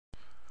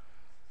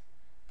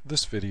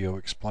This video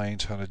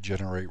explains how to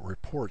generate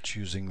reports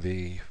using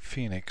the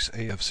Phoenix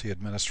AFC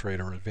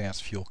Administrator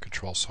Advanced Fuel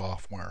Control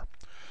software.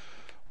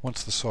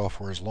 Once the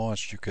software is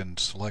launched, you can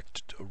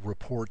select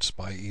reports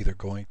by either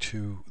going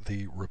to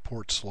the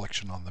report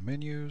selection on the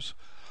menus,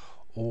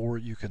 or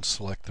you can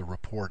select the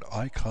report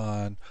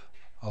icon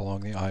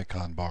along the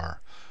icon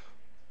bar.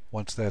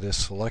 Once that is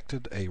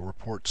selected, a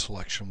report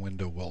selection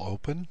window will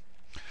open.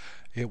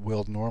 It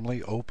will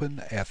normally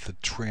open at the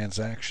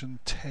Transaction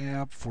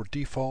tab for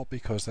default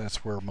because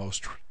that's where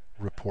most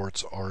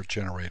reports are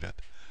generated.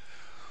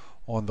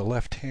 On the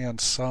left-hand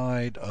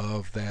side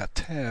of that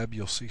tab,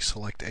 you'll see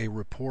Select a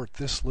Report.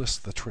 This lists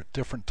the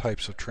different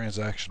types of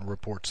transaction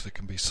reports that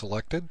can be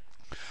selected.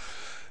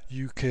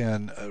 You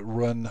can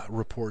run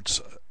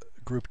reports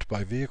grouped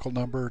by vehicle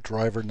number,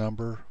 driver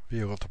number,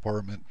 vehicle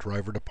department,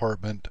 driver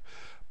department,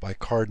 by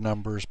card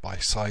numbers, by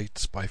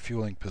sites, by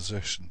fueling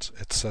positions,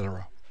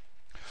 etc.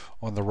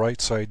 On the right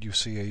side, you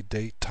see a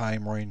date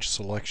time range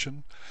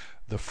selection.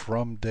 The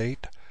from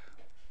date,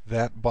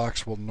 that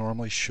box will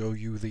normally show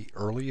you the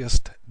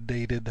earliest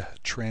dated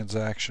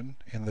transaction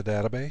in the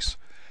database,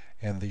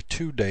 and the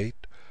to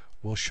date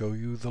will show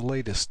you the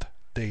latest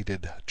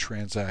dated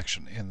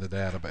transaction in the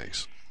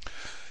database.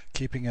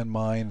 Keeping in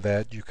mind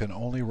that you can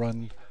only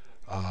run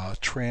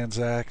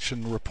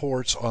transaction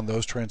reports on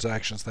those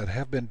transactions that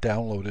have been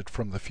downloaded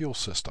from the fuel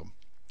system.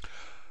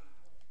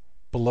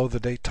 Below the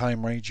date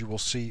time range, you will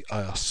see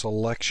a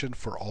selection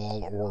for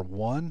all or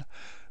one.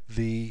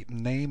 The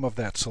name of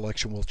that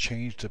selection will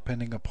change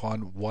depending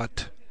upon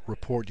what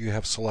report you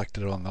have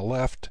selected on the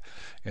left.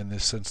 In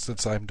this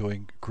instance, I'm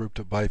doing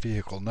grouped by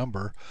vehicle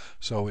number,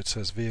 so it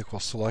says vehicle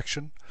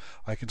selection.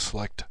 I can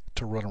select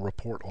to run a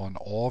report on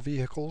all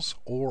vehicles,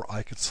 or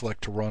I can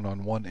select to run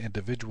on one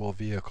individual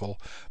vehicle.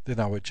 Then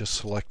I would just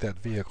select that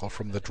vehicle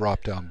from the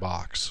drop-down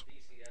box.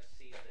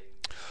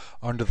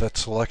 Under that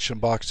selection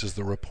box is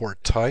the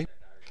report type.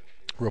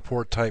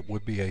 Report type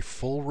would be a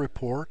full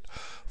report.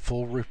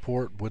 Full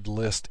report would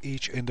list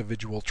each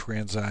individual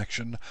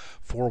transaction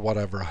for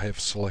whatever I have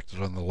selected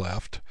on the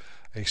left.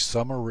 A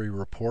summary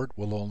report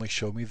will only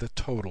show me the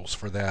totals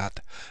for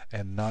that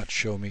and not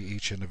show me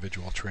each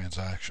individual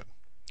transaction.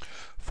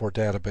 For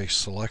database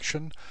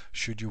selection,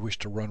 should you wish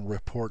to run a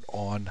report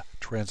on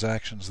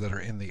transactions that are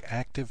in the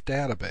active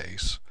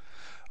database,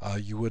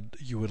 you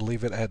would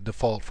leave it at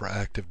default for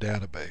active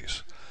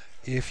database.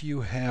 If you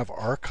have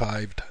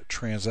archived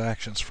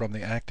transactions from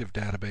the active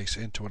database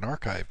into an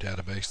archived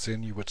database,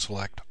 then you would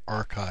select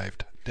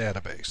Archived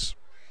Database.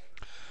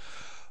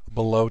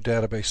 Below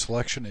database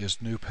selection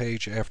is New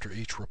Page after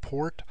each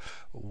report.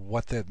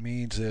 What that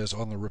means is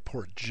on the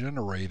report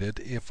generated,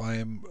 if I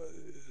am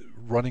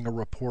running a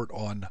report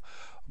on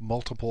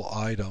multiple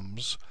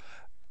items,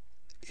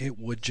 it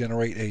would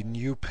generate a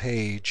new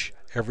page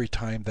every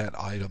time that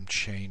item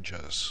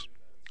changes.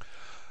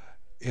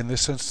 In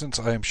this instance,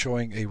 I am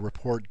showing a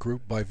report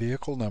grouped by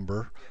vehicle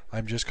number.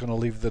 I'm just going to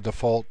leave the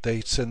default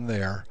dates in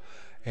there,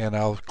 and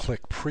I'll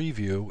click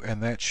Preview,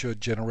 and that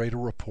should generate a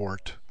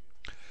report.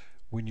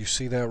 When you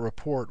see that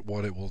report,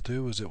 what it will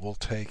do is it will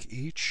take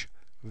each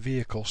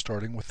vehicle,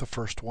 starting with the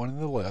first one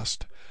in the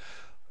list,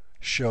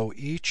 show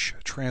each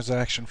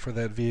transaction for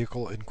that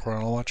vehicle in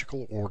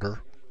chronological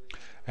order,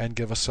 and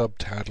give a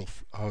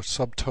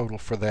subtotal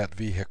for that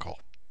vehicle.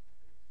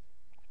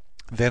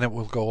 Then it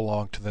will go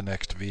along to the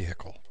next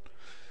vehicle.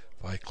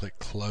 If I click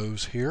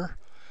Close here,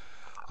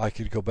 I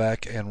could go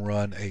back and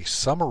run a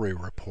summary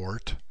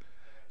report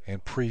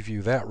and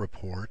preview that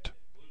report.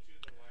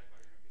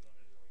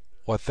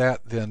 What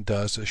that then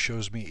does is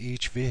shows me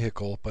each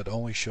vehicle, but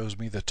only shows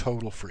me the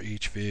total for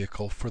each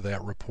vehicle for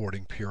that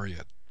reporting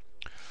period.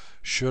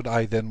 Should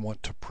I then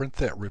want to print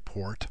that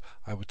report,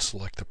 I would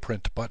select the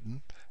Print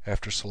button.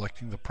 After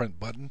selecting the Print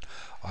button,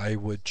 I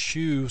would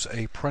choose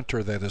a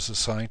printer that is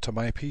assigned to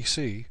my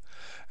PC,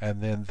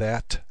 and then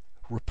that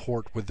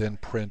report would then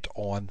print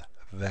on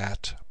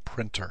that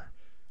printer.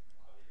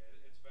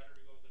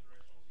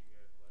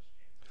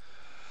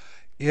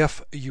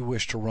 If you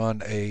wish to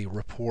run a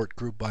report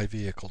grouped by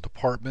vehicle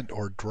department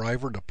or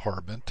driver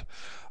department,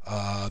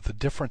 the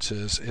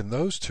differences in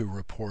those two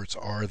reports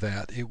are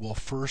that it will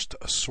first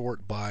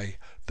sort by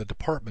the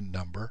department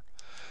number.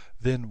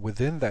 Then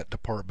within that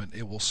department,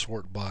 it will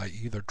sort by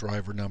either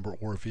driver number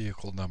or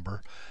vehicle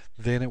number.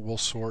 Then it will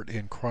sort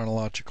in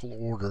chronological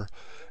order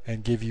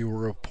and give you a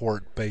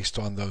report based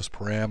on those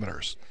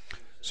parameters.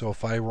 So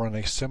if I run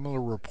a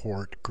similar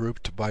report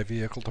grouped by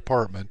vehicle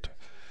department,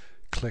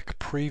 click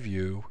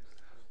Preview,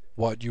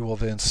 what you will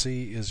then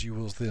see is you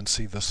will then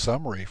see the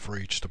summary for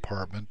each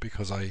department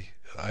because I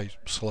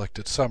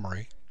selected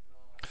summary.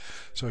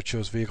 So it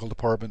shows vehicle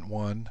department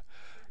 1,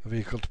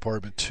 vehicle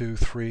department 2,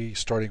 3,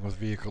 starting with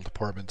vehicle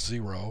department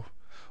 0.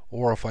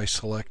 Or if I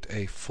select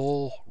a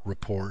full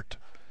report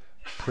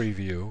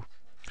preview,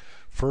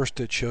 first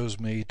it shows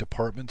me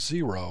department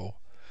 0,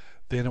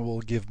 then it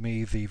will give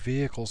me the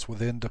vehicles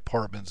within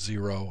department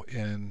 0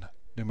 in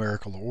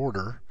numerical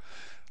order.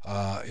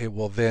 It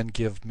will then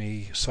give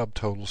me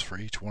subtotals for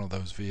each one of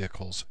those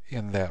vehicles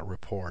in that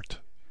report.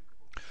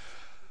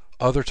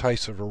 Other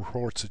types of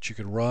reports that you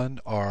can run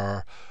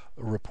are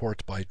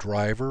reports by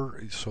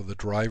driver, so the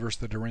drivers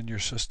that are in your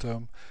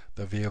system,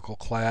 the vehicle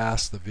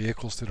class, the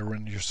vehicles that are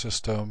in your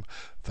system,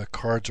 the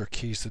cards or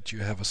keys that you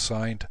have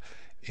assigned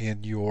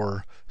in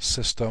your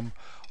system.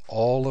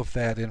 All of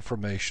that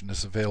information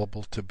is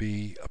available to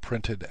be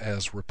printed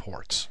as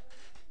reports.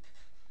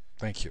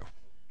 Thank you.